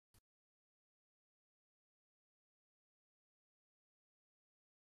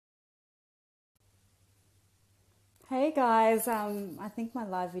Hey guys, I think my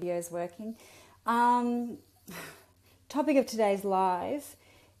live video is working. Topic of today's live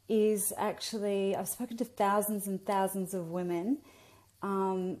is actually, I've spoken to thousands and thousands of women,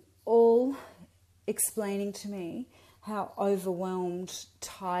 all explaining to me how overwhelmed,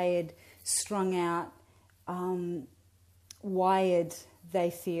 tired, strung out, wired they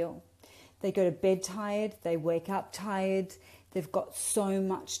feel. They go to bed tired, they wake up tired, they've got so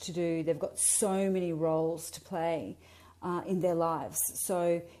much to do, they've got so many roles to play in their lives.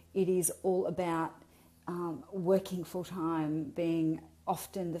 So it is all about working full time, being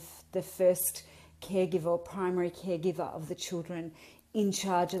often the first caregiver or primary caregiver of the children, in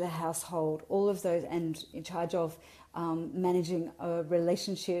charge of the household, all of those, and in charge of managing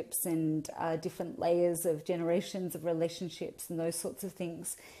relationships and different layers of generations of relationships and those sorts of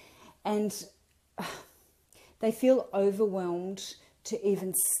things. And they feel overwhelmed to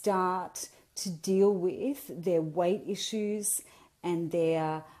even start to deal with their weight issues and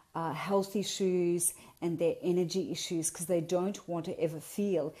their health issues and their energy issues, because they don't want to ever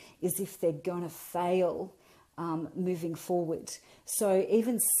feel as if they're going to fail moving forward. So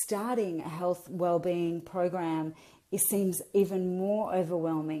even starting a health well-being program, it seems even more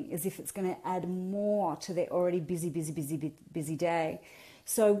overwhelming, as if it's going to add more to their already busy day.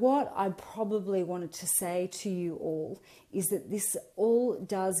 So what I probably wanted to say to you all is that this all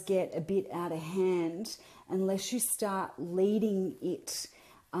does get a bit out of hand unless you start leading it.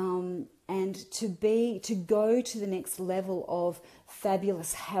 And to go to the next level of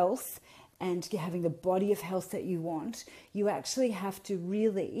fabulous health and having the body of health that you want, you actually have to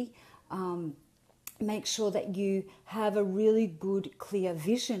really make sure that you have a really good, clear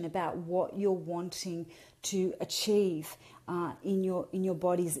vision about what you're wanting to achieve in your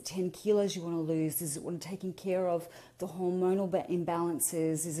body. Is it 10 kilos you want to lose? Is it taking care of the hormonal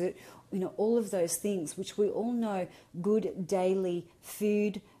imbalances? Is it, all of those things, which we all know good daily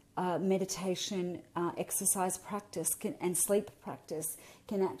food, meditation, exercise practice and sleep practice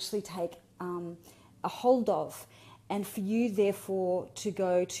can actually take a hold of. And for you, therefore, to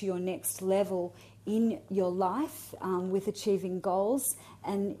go to your next level in your life with achieving goals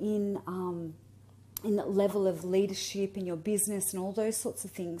and in the level of leadership in your business and all those sorts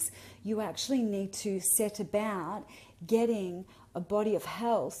of things, you actually need to set about getting a body of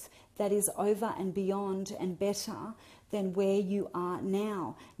health that is over and beyond and better than where you are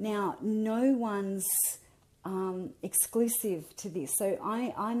now. Now, no one's exclusive to this. So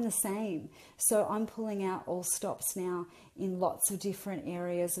I'm the same. So I'm pulling out all stops now in lots of different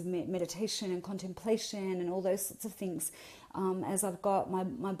areas of meditation and contemplation and all those sorts of things, as I've got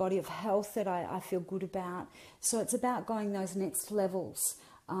my body of health that I feel good about. So it's about going those next levels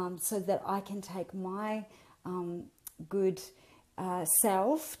so that I can take my good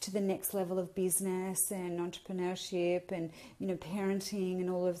self to the next level of business and entrepreneurship and parenting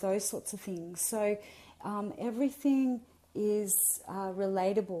and all of those sorts of things. So everything is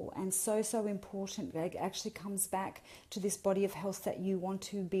relatable and so important. It actually comes back to this body of health that you want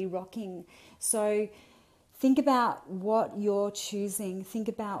to be rocking. So think about what you're choosing. Think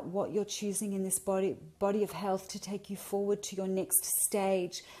about what you're choosing in this body of health to take you forward to your next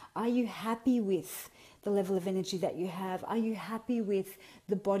stage. Are you happy with the level of energy that you have? Are you happy with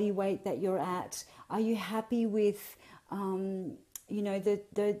the body weight that you're at? Are you happy with the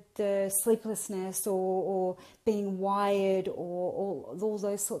sleeplessness or being wired or all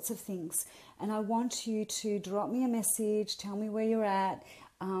those sorts of things? And I want you to drop me a message, tell me where you're at,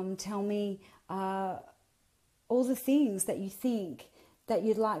 tell me all the things that you think that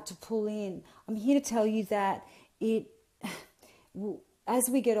you'd like to pull in. I'm here to tell you that as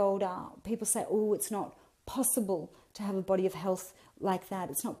we get older, people say, oh, it's not possible to have a body of health like that.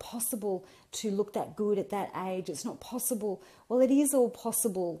 It's not possible to look that good at that age. It's not possible. Well, it is all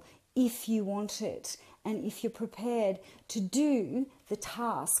possible if you want it and if you're prepared to do the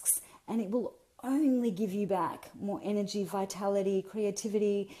tasks, and it will only give you back more energy, vitality,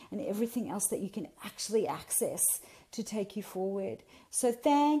 creativity, and everything else that you can actually access to take you forward. So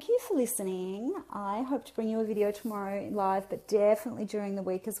thank you for listening. I hope to bring you a video tomorrow live, but definitely during the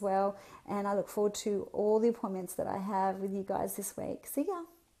week as well. And I look forward to all the appointments that I have with you guys this week. See ya.